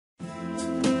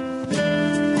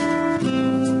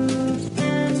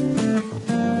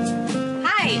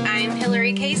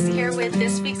with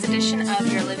this week's edition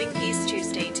of your Living Peace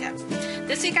Tuesday tip.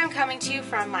 This week I'm coming to you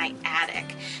from my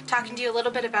attic, talking to you a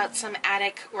little bit about some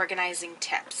attic organizing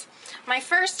tips. My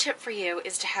first tip for you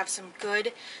is to have some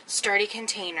good sturdy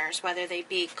containers, whether they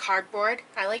be cardboard.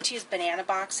 I like to use banana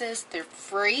boxes. They're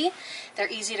free, they're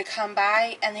easy to come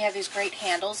by, and they have these great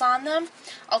handles on them.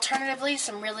 Alternatively,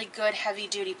 some really good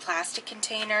heavy-duty plastic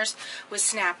containers with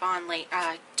snap-on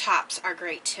tops are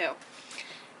great too.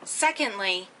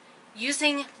 Secondly,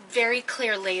 using very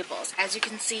clear labels. As you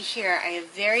can see here, I have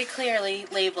very clearly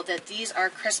labeled that these are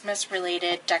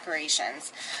Christmas-related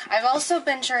decorations. I've also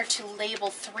been sure to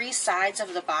label 3 sides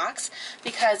of the box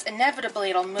because inevitably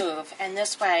it'll move, and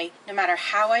this way, no matter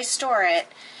how I store it,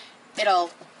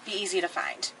 it'll be easy to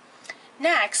find.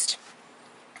 Next,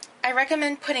 I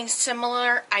recommend putting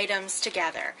similar items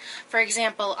together. For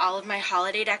example, all of my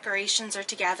holiday decorations are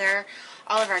together,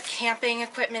 all of our camping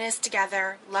equipment is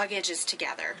together, luggage is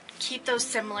together. Keep those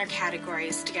similar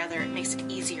categories together. It makes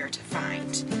it easier to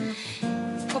find.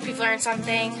 Hope you've learned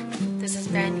something. This has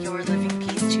been your Living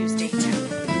Peace Tuesday.